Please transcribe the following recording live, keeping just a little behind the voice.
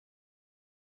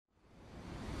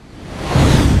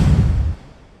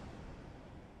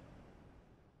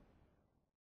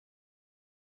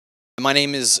My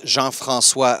name is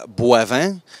Jean-Francois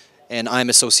Boivin, and I'm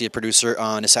associate producer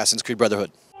on Assassin's Creed Brotherhood.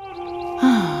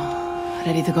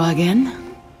 Ready to go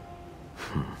again?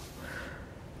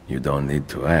 You don't need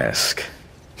to ask.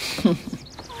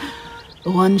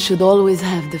 One should always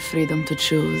have the freedom to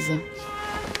choose.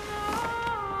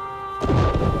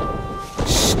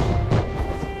 Shh.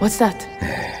 What's that?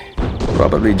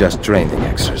 Probably just training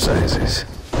exercises.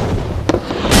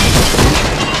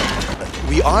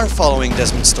 We are following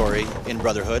Desmond's story in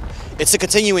Brotherhood. It's a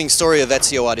continuing story of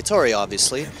Ezio Auditore,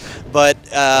 obviously, but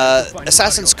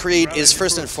Assassin's Creed is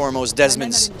first and foremost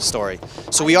Desmond's story.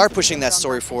 So we are pushing that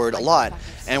story forward a lot,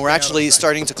 and we're actually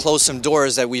starting to close some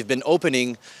doors that we've been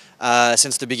opening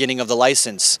since the beginning of the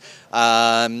license.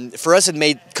 For us, it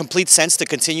made complete sense to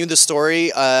continue the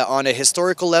story on a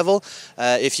historical level.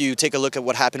 If you take a look at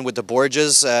what happened with the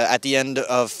Borgias at the end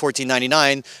of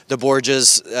 1499, the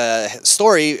Borgias'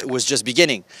 story was just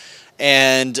beginning.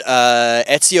 And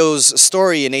Ezio's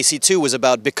story in AC2 was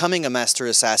about becoming a master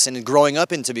assassin and growing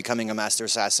up into becoming a master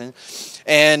assassin.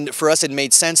 And for us, it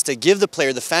made sense to give the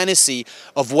player the fantasy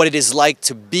of what it is like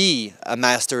to be a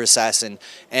master assassin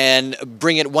and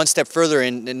bring it one step further,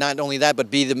 and not only that,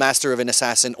 but be the master of an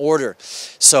assassin order.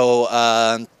 So,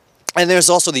 and there's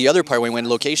also the other part when we went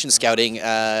location scouting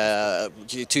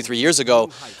 2-3 years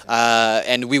ago,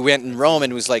 and we went in Rome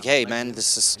and was like, hey man,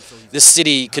 this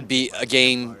city could be a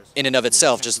game in and of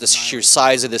itself, just the sheer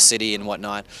size of the city and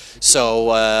whatnot. So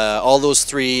all those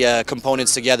three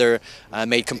components together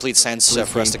made complete sense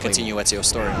for us to continue Ezio's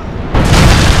story.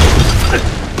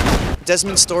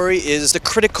 Desmond's story is the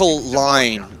critical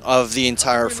line of the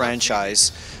entire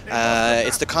franchise.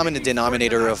 It's the common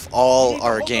denominator of all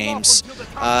our games.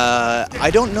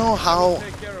 I don't know how...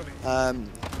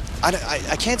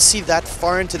 I can't see that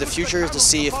far into the future to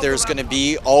see if there's going to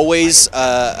be always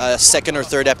a second or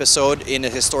third episode in a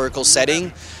historical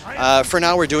setting. For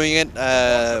now, we're doing it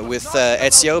with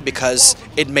Ezio because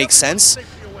it makes sense.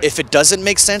 If it doesn't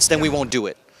make sense, then we won't do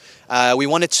it.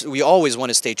 We always want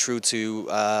to stay true to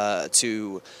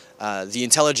the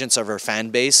intelligence of our fan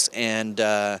base and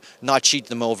not cheat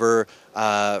them over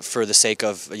for the sake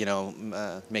of, you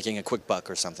know, making a quick buck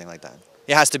or something like that.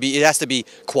 It has to be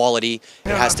quality. It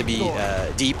has to be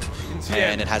deep,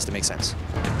 and it has to make sense.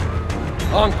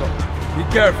 Uncle, be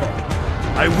careful.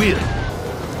 I will.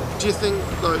 Do you think,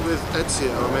 like with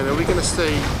Ezio, I mean, are we going to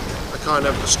see a kind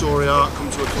of a story arc come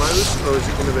to a close, or is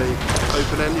it going to be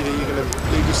open-ended? Are you going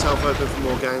to leave yourself open for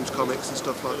more games, comics, and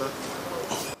stuff like that?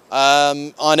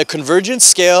 On a convergence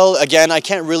scale, again, I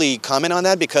can't really comment on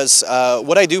that because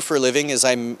what I do for a living is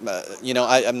I'm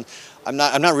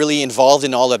not really involved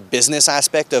in all the business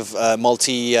aspect of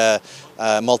multimedia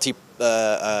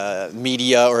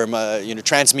or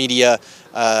transmedia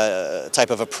type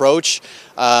of approach.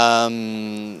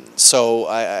 So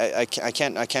I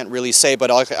can't really say,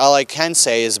 but all I can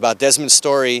say is about Desmond's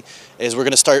story is we're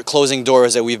going to start closing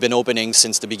doors that we've been opening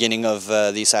since the beginning of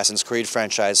the Assassin's Creed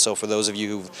franchise. So for those of you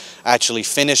who've actually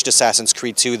finished Assassin's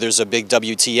Creed 2, there's a big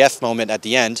WTF moment at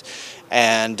the end,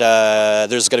 and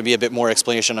there's going to be a bit more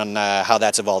explanation on how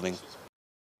that's evolving.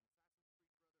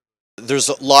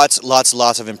 There's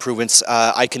lots of improvements.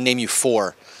 I can name you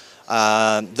 4.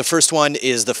 The first one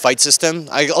is the fight system.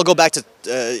 I'll go back to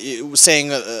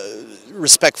saying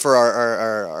respect for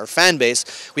our fan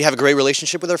base. We have a great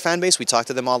relationship with our fan base. We talk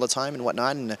to them all the time and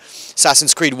whatnot. And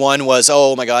Assassin's Creed 1 was,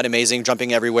 oh my god, amazing,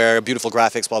 jumping everywhere, beautiful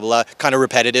graphics, blah, blah, blah, kind of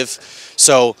repetitive.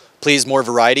 So please, more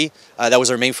variety. That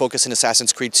was our main focus in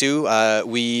Assassin's Creed 2.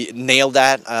 We nailed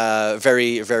that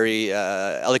very, very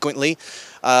eloquently.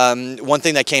 One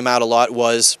thing that came out a lot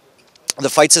was the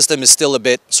fight system is still a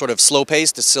bit sort of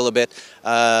slow-paced. It's still a bit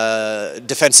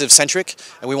defensive-centric,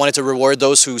 and we wanted to reward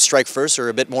those who strike first or are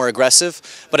a bit more aggressive.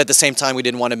 But at the same time, we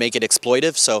didn't want to make it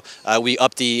exploitive, so we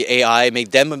upped the AI,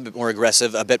 made them a bit more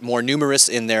aggressive, a bit more numerous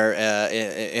in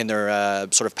their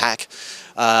sort of pack.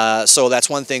 So that's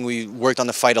one thing. We worked on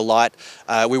the fight a lot.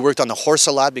 We worked on the horse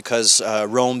a lot because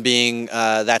Rome being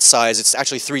that size, it's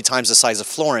actually 3 times the size of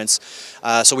Florence.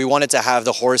 So we wanted to have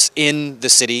the horse in the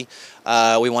city.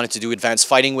 We wanted to do advanced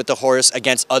fighting with the horse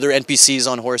against other NPCs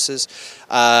on horses.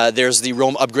 There's the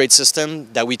Rome upgrade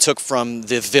system that we took from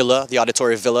the villa, the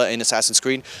Auditore Villa in Assassin's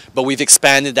Creed, but we've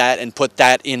expanded that and put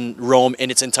that in Rome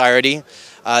in its entirety.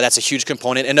 That's a huge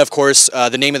component, and of course,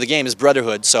 the name of the game is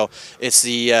Brotherhood. So it's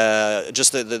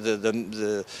just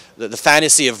the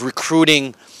fantasy of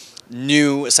recruiting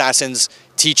new assassins,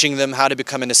 teaching them how to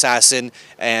become an assassin,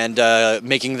 and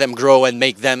making them grow and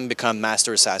make them become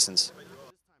master assassins.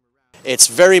 It's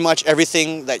very much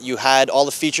everything that you had, all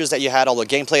the features that you had, all the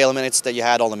gameplay elements that you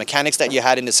had, all the mechanics that you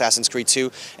had in Assassin's Creed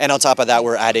 2. And on top of that,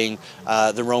 we're adding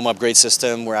the Rome upgrade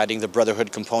system, we're adding the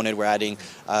Brotherhood component, we're adding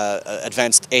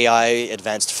advanced AI,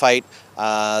 advanced fight,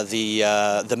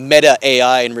 the meta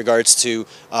AI in regards to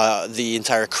the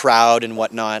entire crowd and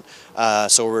whatnot.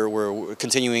 So we're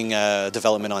continuing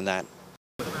development on that.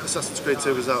 Assassin's Creed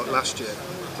 2 was out last year.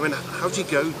 I mean, how do you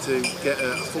go to get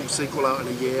a full sequel out in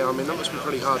a year? I mean, that must be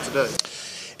pretty hard to do.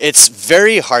 It's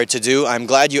very hard to do. I'm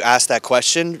glad you asked that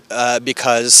question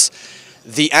because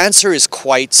the answer is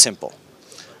quite simple.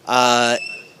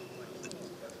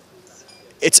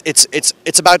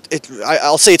 It's about.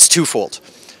 I'll say it's twofold.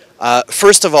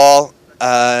 First of all,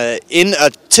 in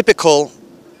a typical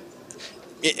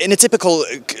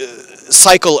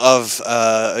cycle of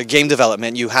game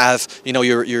development, you have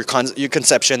your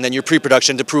conception, then your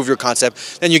pre-production to prove your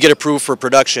concept, then you get approved for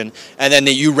production, and then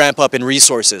you ramp up in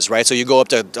resources, right? So you go up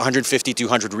to 150,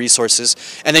 200 resources,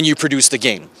 and then you produce the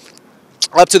game,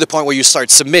 up to the point where you start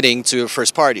submitting to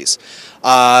first parties.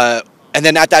 And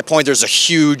then at that point, there's a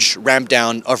huge ramp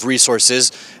down of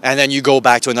resources, and then you go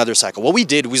back to another cycle. What we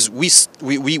did was we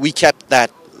kept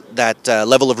that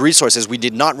level of resources. We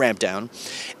did not ramp down,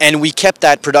 and we kept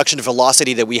that production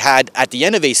velocity that we had at the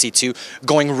end of AC2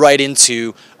 going right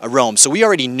into Rome. So we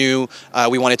already knew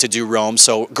we wanted to do Rome.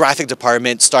 So graphic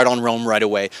department, start on Rome right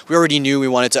away. We already knew we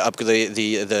wanted to upgrade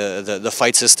the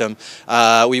fight system.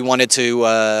 We wanted to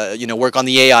work on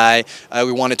the AI.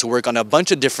 We wanted to work on a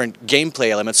bunch of different gameplay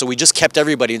elements. So we just kept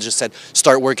everybody and just said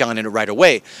start working on it right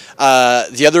away.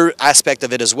 The other aspect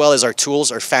of it as well is our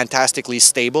tools are fantastically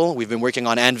stable. We've been working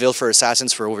on Anvil for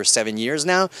Assassins for over 7 years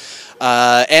now.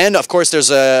 And of course there's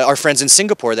our friends in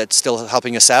Singapore that's still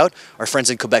helping us out. Our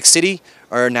friends in Quebec City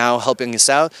are now helping us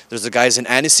out. There's the guys in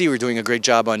Annecy. We're doing a great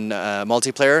job on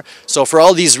multiplayer. So for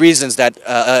all these reasons, that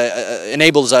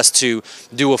enables us to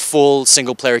do a full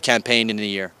single-player campaign in a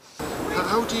year.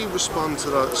 How do you respond to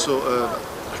that sort of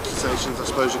accusations, I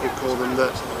suppose you could call them,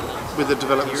 that with the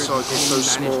development cycle so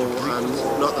small and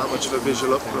not that much of a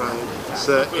visual upgrade,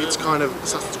 that it's kind of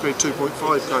Assassin's Creed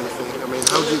 2.5 kind of thing? I mean,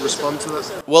 how do you respond to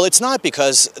that? Well, it's not,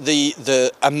 because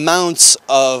the amounts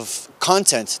of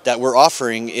content that we're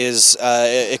offering is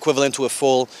equivalent to a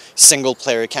full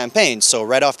single-player campaign. So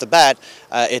right off the bat,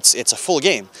 it's a full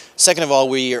game. Second of all,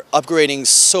 we are upgrading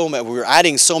we're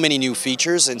adding so many new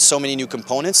features and so many new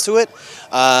components to it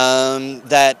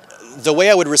that the way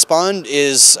I would respond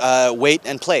is wait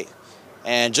and play.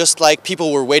 And just like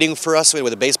people were waiting for us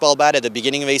with a baseball bat at the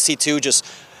beginning of AC2, just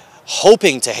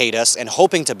hoping to hate us and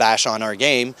hoping to bash on our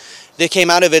game, they came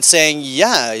out of it saying,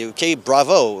 yeah, okay,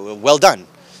 bravo, well done.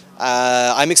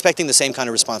 I'm expecting the same kind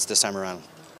of response this time around.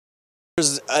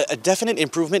 There's a definite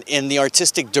improvement in the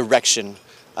artistic direction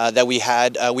that we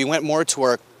had. We went more to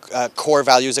our core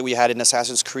values that we had in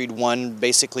Assassin's Creed 1,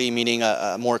 basically meaning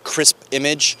a more crisp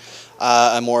image,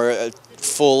 a more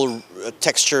full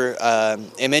texture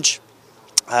image.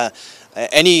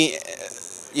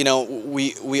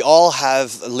 We all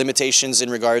have limitations in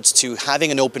regards to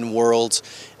having an open world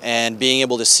and being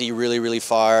able to see really, really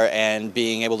far and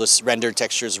being able to render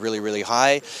textures really, really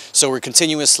high. So we're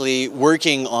continuously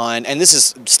working on, and this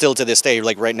is still to this day,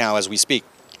 like right now as we speak,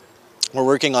 we're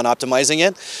working on optimizing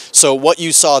it. So what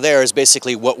you saw there is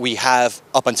basically what we have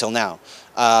up until now.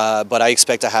 But I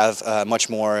expect to have a much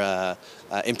more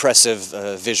impressive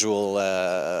visual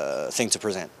thing to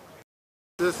present.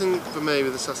 The thing for me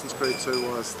with Assassin's Creed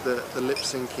 2 was that the lip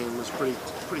syncing was pretty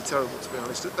terrible, to be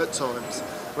honest, at times.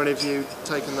 When have you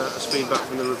taken that as feedback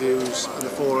from the reviews and the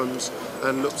forums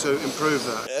and looked to improve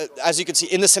that? As you can see,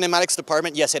 in the cinematics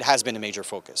department, yes, it has been a major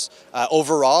focus.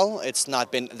 Overall, it's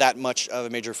not been that much of a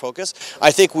major focus.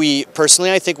 I think we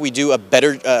do a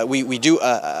better we do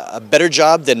a better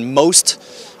job than most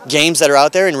games that are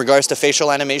out there in regards to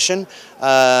facial animation.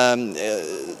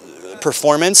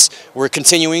 Performance. We're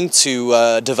continuing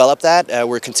to develop that.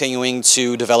 We're continuing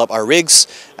to develop our rigs,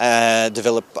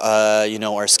 develop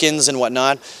our skins and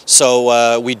whatnot.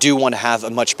 So we do want to have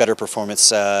a much better performance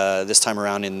this time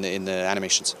around in the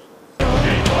animations.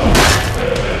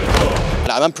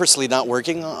 I'm personally not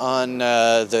working on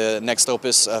the next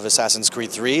opus of Assassin's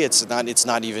Creed 3. It's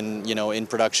not even in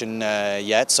production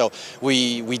yet. So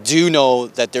we do know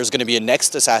that there's going to be a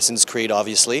next Assassin's Creed,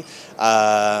 obviously,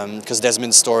 because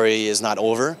Desmond's story is not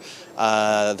over.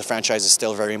 The franchise is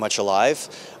still very much alive.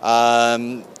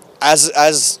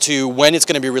 As to when it's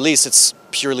going to be released, it's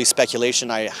purely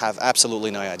speculation. I have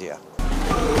absolutely no idea.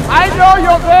 I know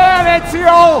you're there,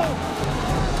 Ezio!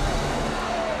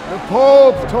 The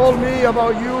Pope told me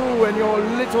about you and your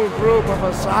little group of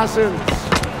assassins.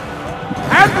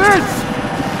 And this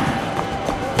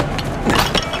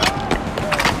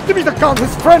me the gun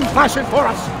his friend fashioned for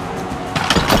us.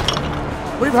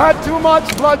 We've had too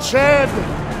much bloodshed.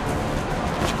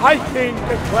 I think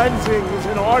a cleansing is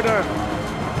in order.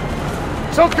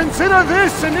 So consider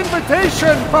this an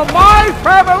invitation from my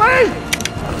family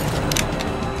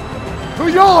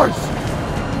to yours.